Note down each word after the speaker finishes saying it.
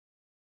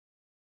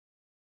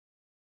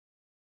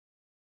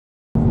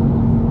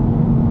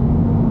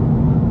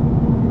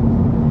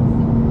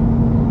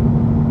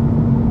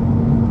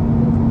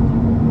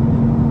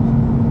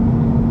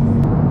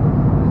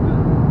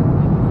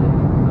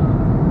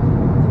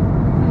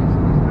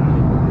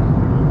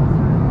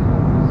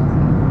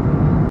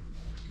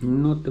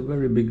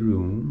very big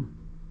room,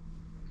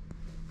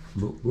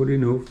 but good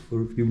enough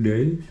for a few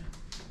days.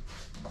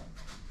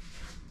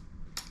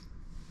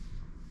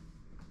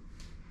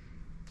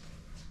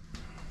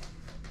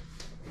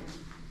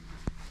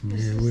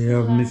 Yeah, we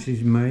have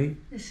Mrs. May.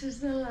 This is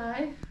the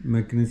life.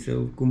 Making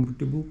herself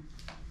comfortable.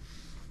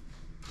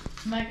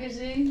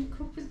 Magazine,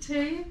 cup of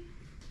tea.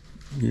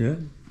 Yeah.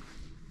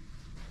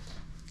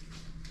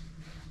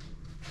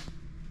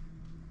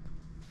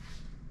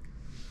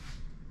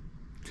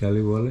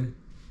 Telly Wally.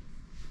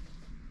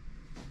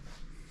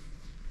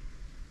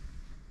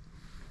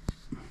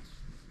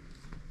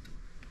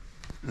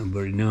 A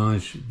very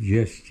nice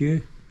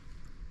gesture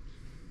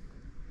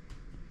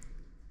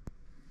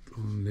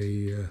from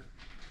the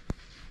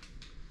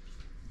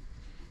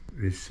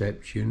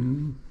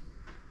reception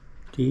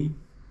team.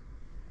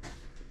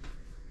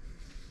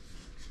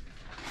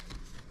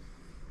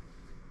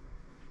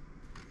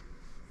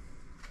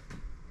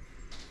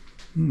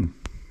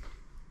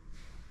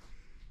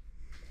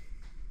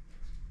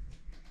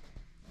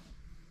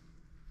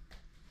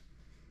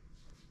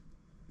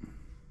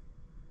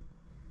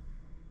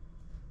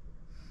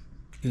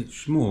 It's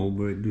small,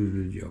 but it does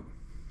the job.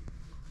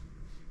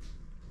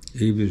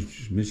 He was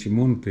just missing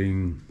one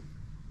thing,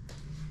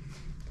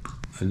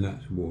 and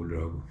that's a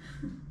wardrobe.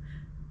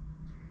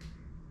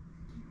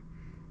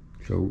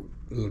 So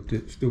a lot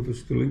of stuff is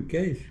still in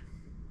case.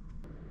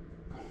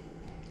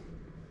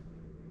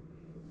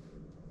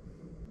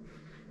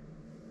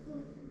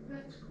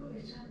 Let's put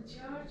it on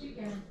charge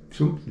again.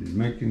 Something's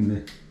making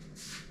the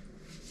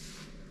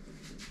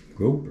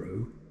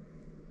GoPro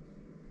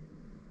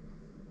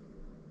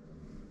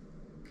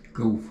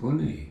go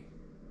funny.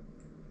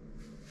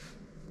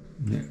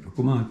 Yeah,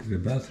 come out to the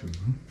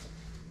bathroom.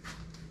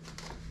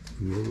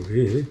 Go over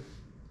here.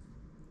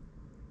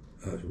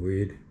 That's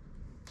weird.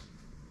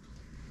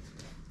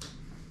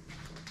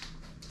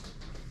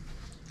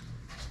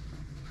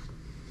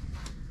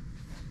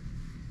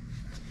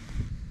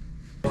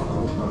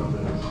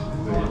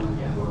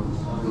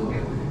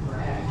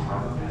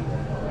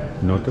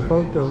 Not a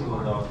photo.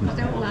 I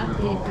don't like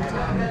people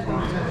taking a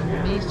photo of the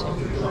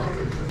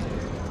meeting.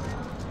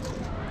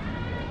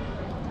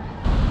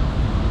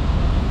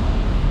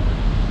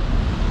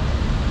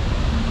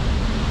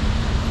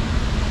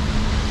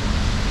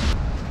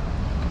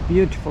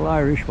 Beautiful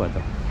Irish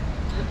weather.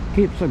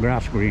 Keeps the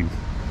grass green.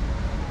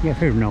 You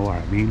know what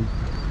I mean.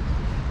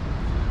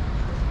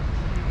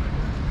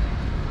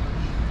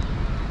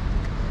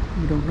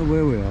 We don't know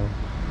where we are,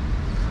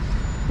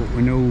 but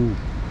we know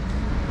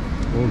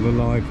all the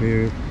life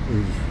here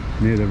is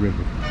near the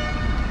river.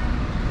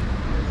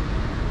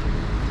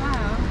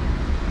 Wow.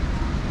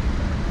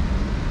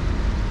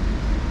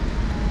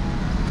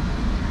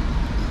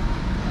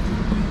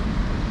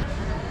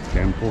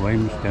 Temple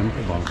Ames,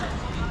 Temple Val.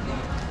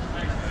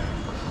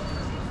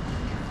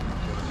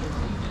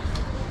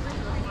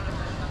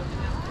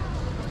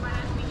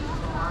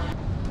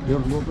 You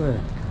want to go up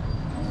there?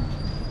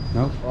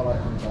 No?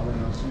 Alright, I'm darling,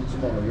 I'll see you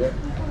tomorrow, yeah?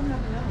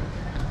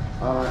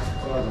 Alright,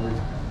 till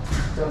later.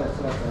 Till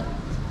later.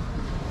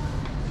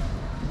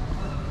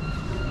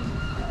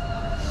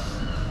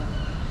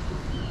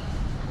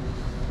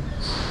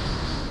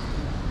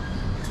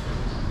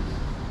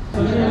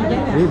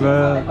 Viva!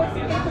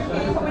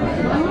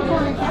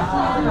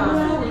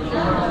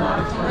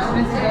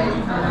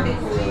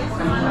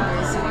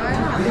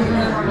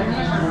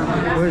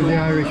 Where's the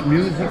Irish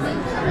music?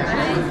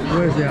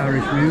 Where's the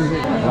Irish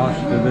music?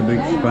 Last of the big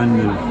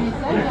spenders.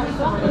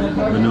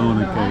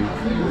 Banana cake.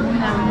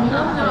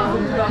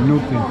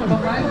 Nothing.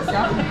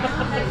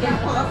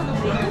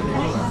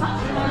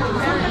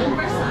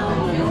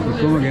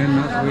 Come again,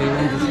 that's where you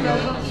want to stop.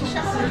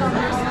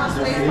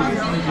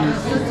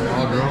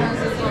 Hard rock.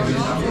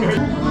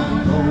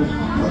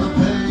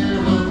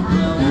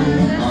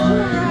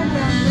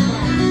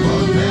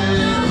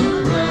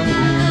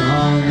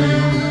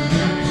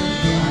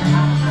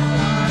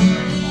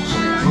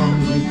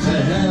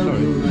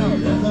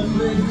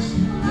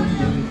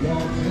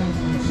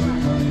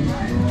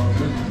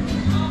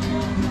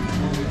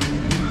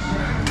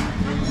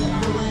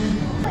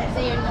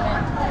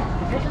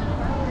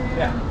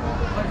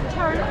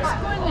 Karen, let's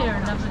go in there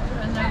and have a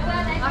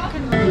I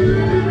can...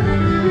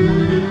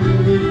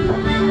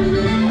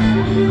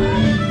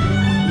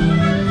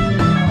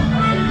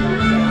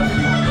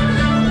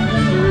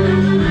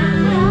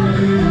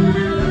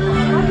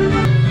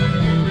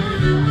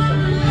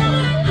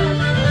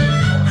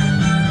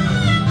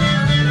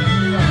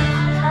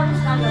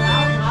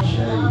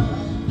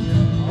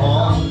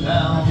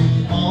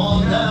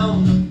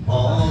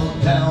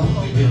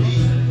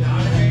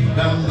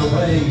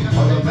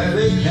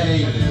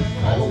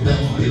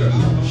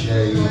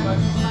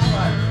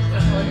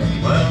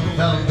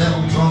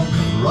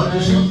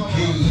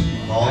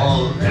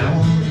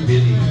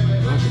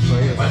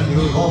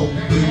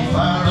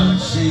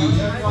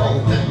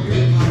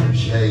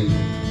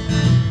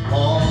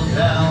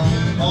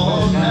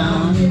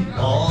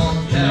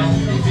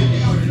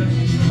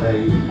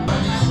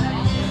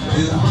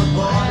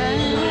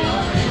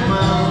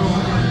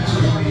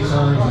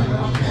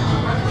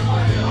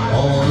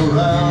 all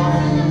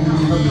around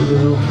the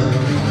little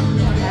hill.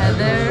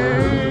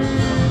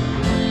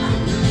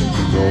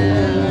 Go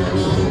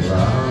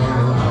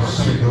around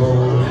the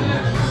gold.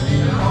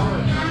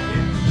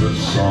 The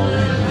song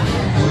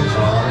was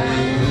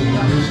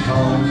always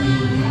come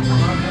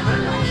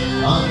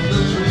on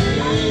the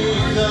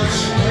tree that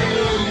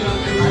swayed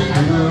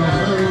in the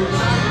road,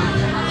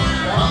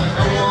 on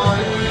the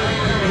white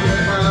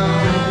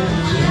mountain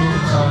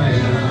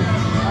tide.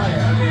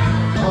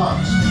 But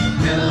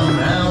in and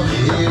out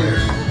here,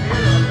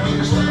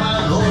 used to my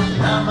Lord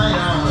have my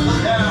arms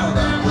down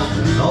with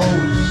the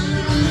nose.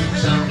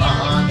 Sound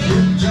behind you,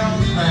 jump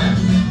man,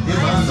 if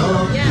I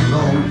love you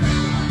low.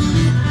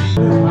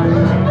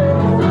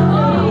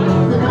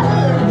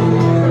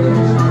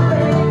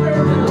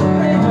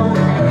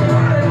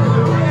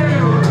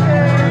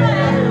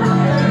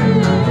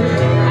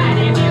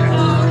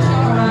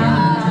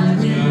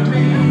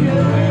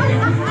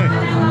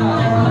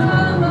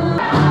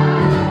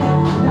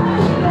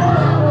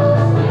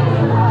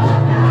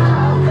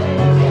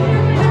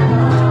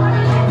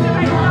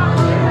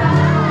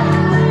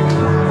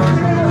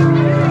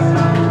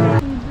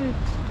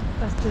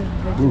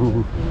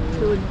 Ooh,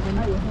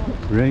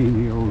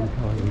 rainy old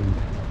island.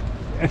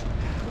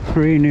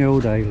 Rainy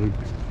old island.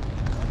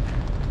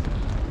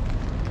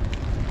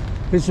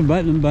 It's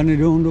better than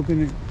Benidorm, look at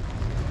it.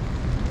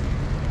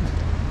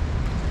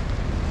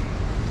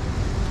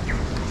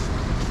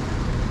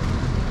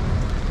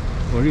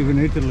 Or even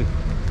Italy.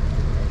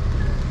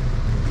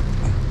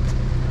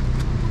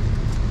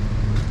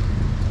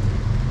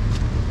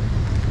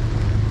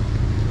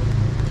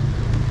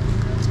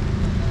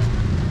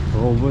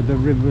 Over the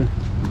river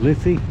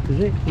Liffey, is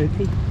it?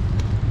 Liffey?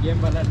 I've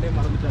got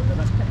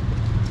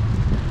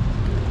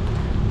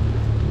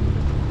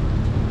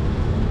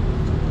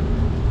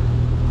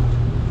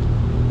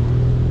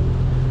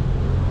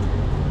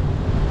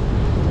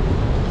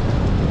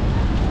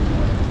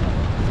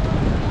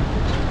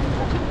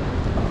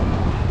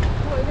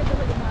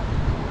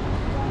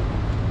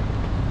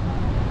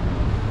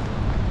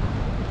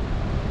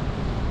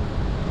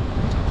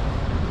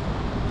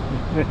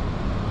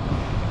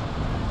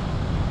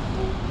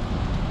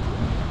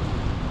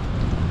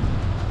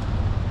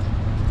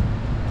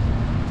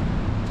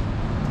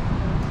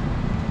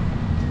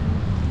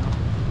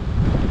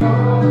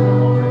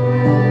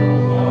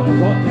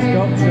to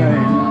stop saying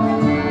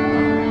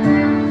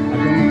I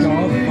don't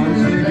golf,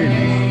 fancy the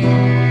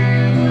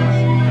Guinness.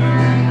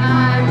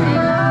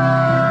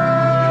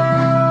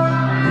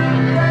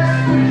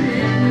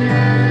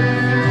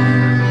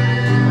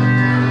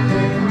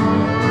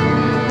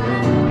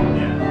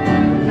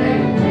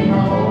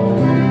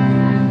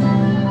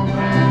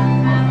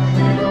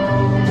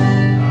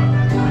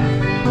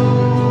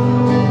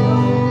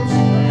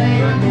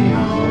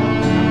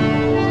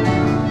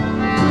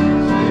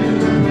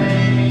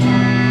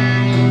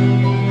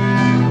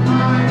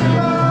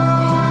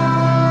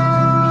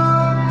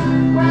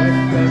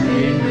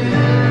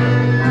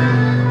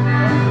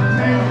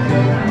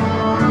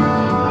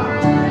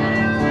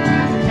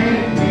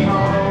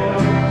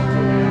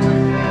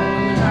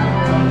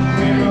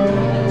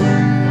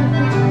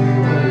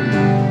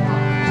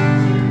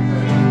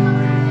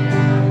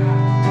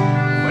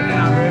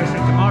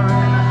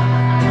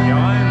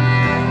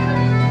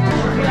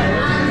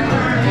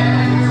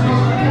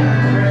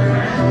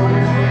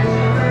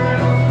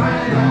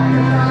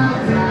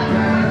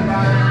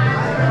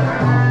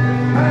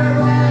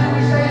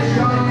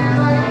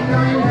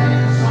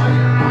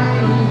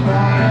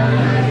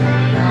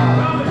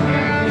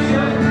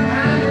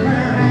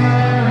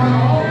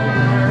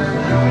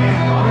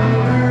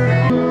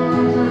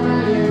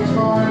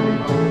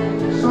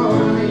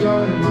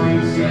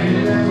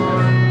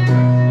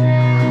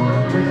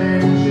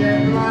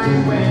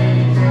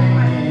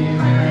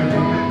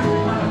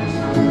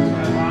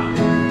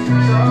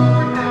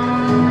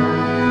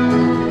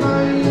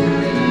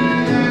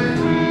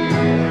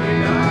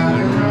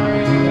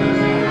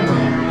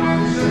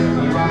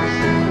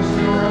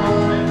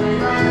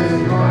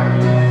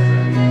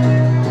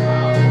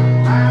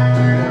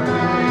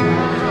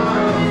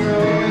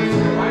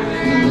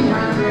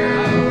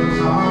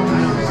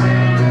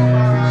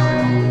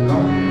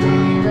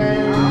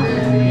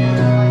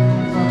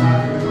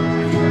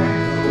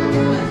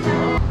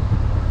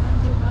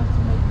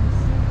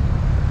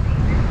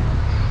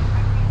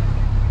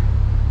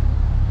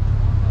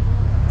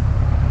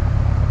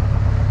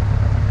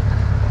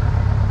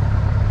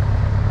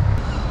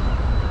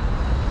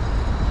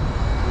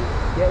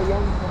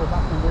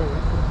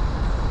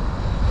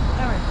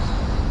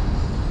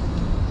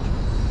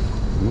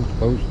 Not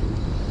supposed to.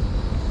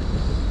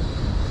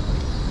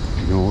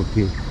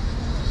 Naughty.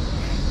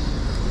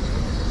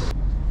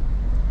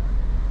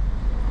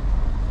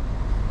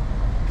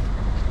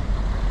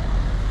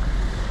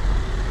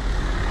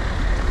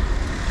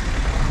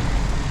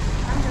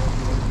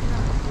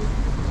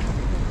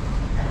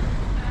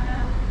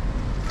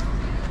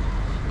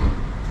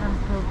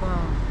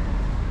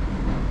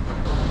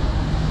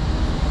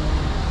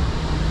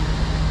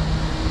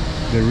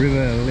 The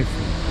river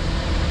Liffey.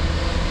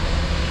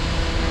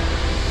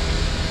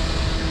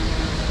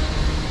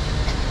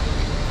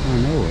 I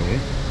know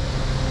it.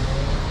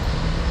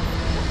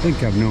 I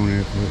think I've known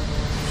it for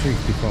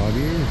 65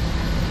 years.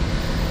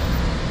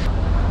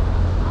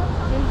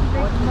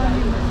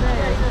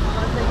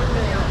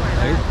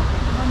 Hey?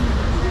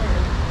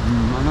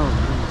 I know.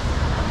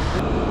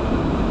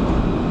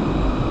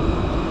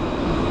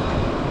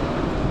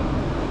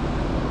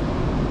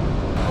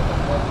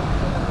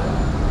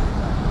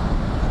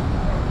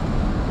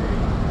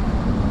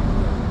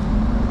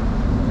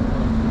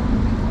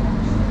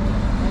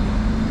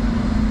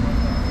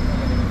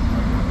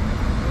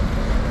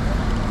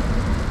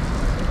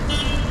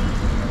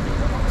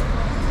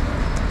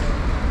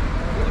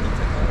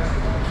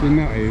 Seen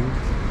that here?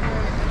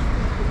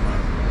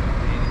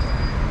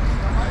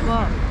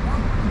 What?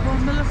 What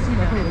am I looking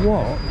at?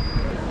 What?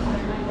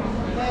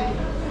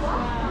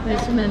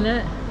 Wait a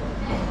minute.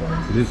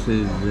 This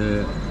is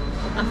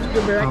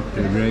After break.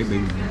 after a great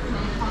big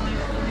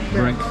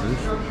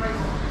breakfast.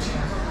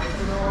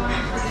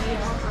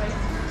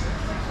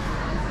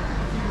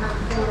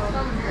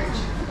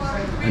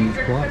 And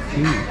it's quite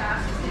cheap.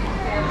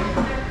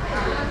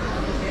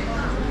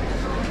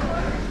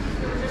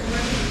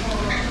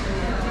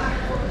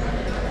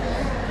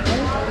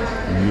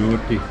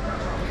 Naughty.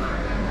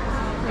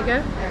 There you go.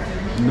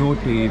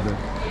 Naughty either.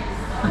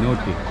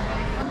 Naughty.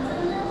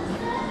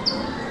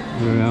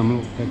 Here I am,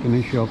 look, taking a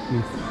shop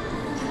now.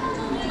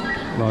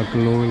 Like a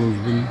loyal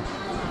husband.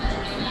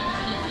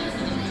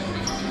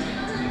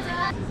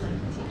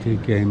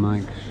 TK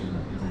Mike's.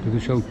 Do they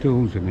sell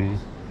tools in here?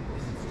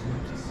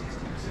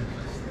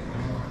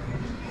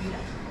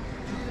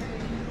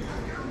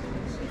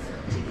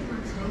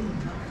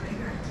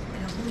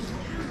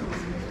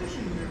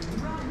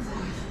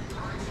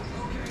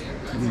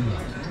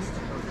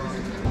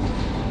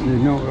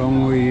 There's not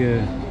wrong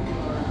with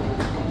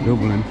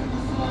Dublin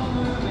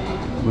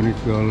when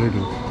it's got a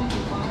little.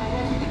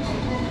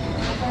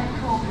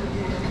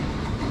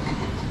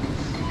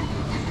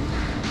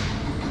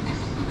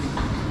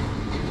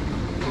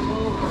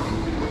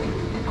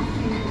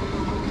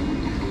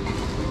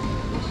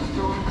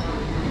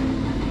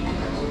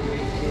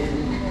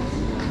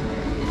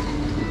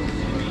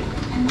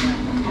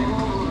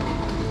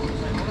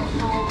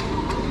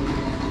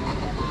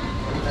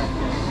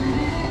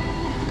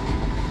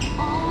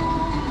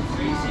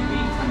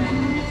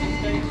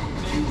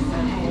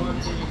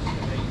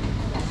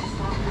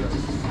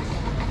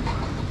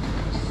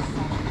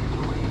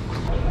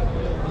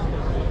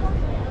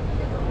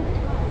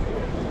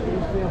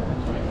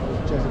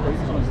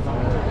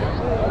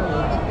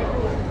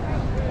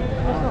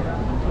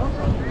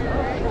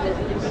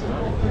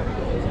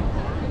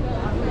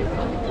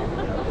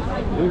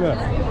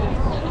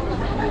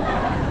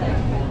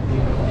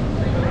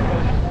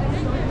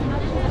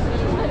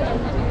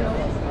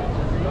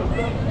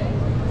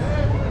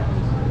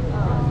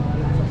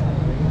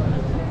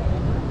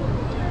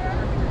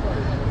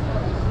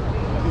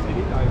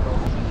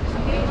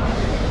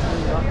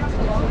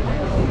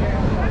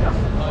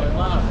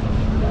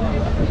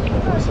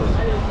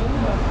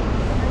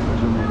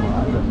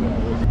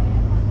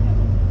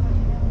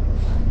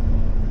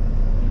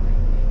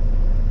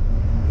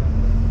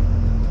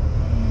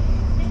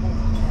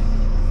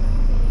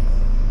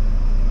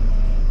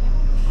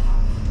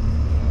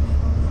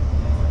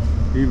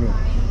 Even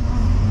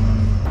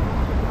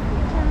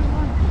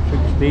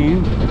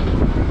 16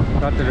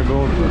 got to the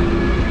goal.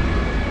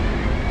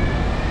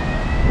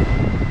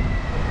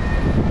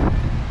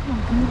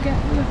 Can you get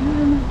over the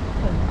road?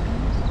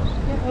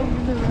 Get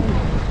over the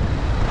road.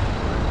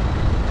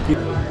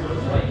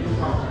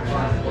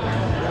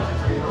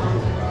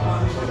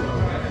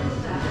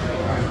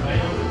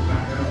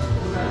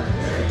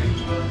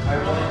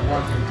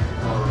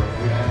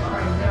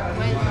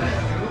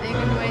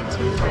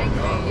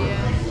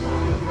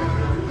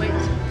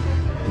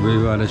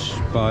 We've had a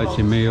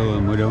spicy meal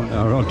and we don't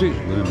know what it's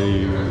going to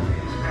be.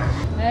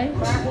 Hey?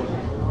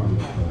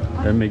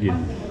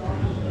 Megan.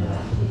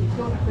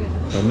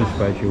 From the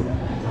special.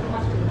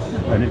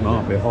 And it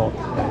might be hot.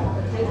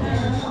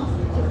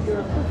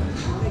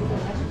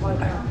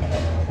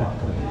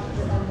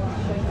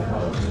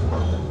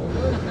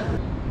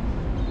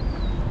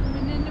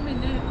 A minute, wait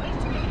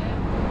a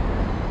minute.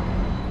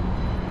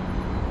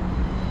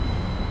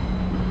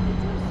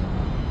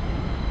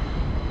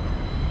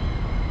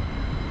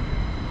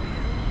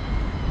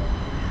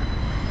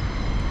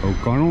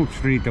 O'Connell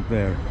Street up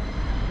there.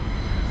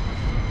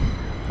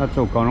 That's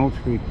O'Connell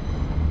Street.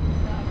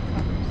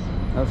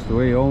 That's the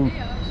way home.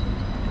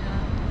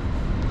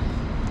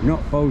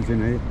 Not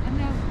posing, eh?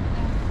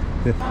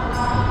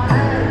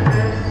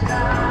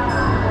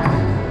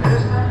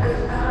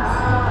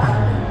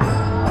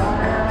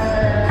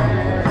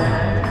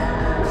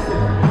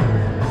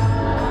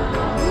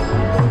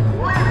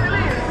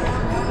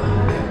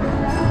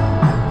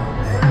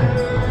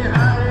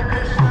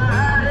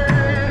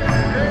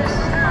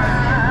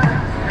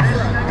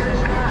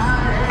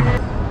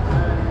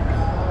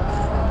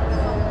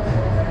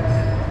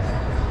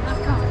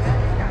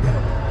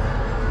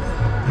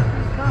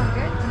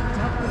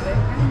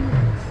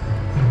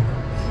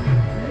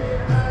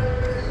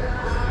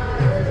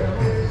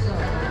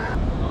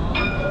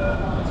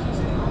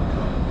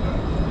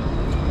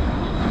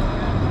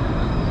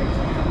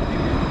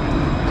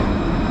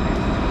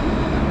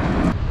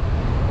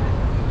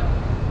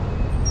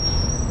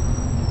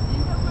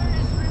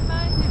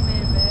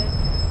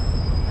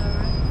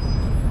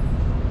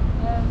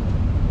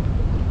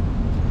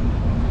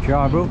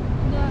 Scarborough?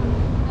 No,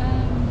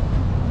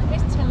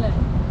 Italy.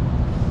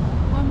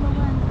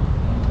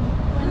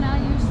 When I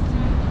used to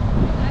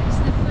ex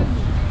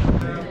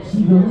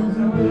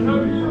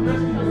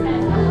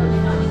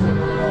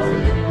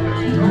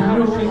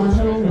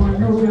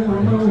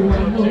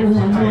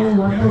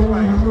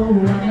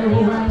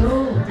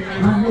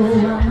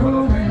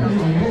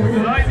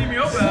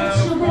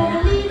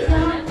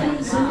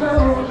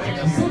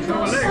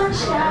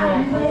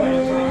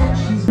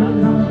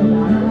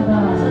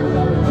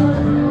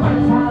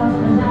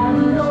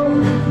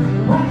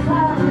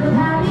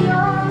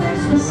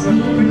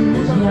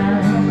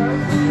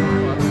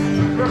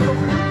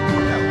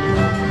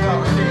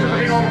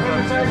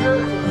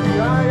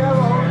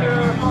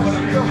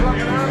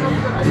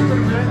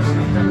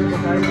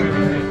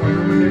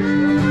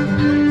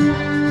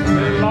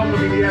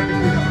Landen die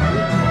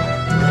hebben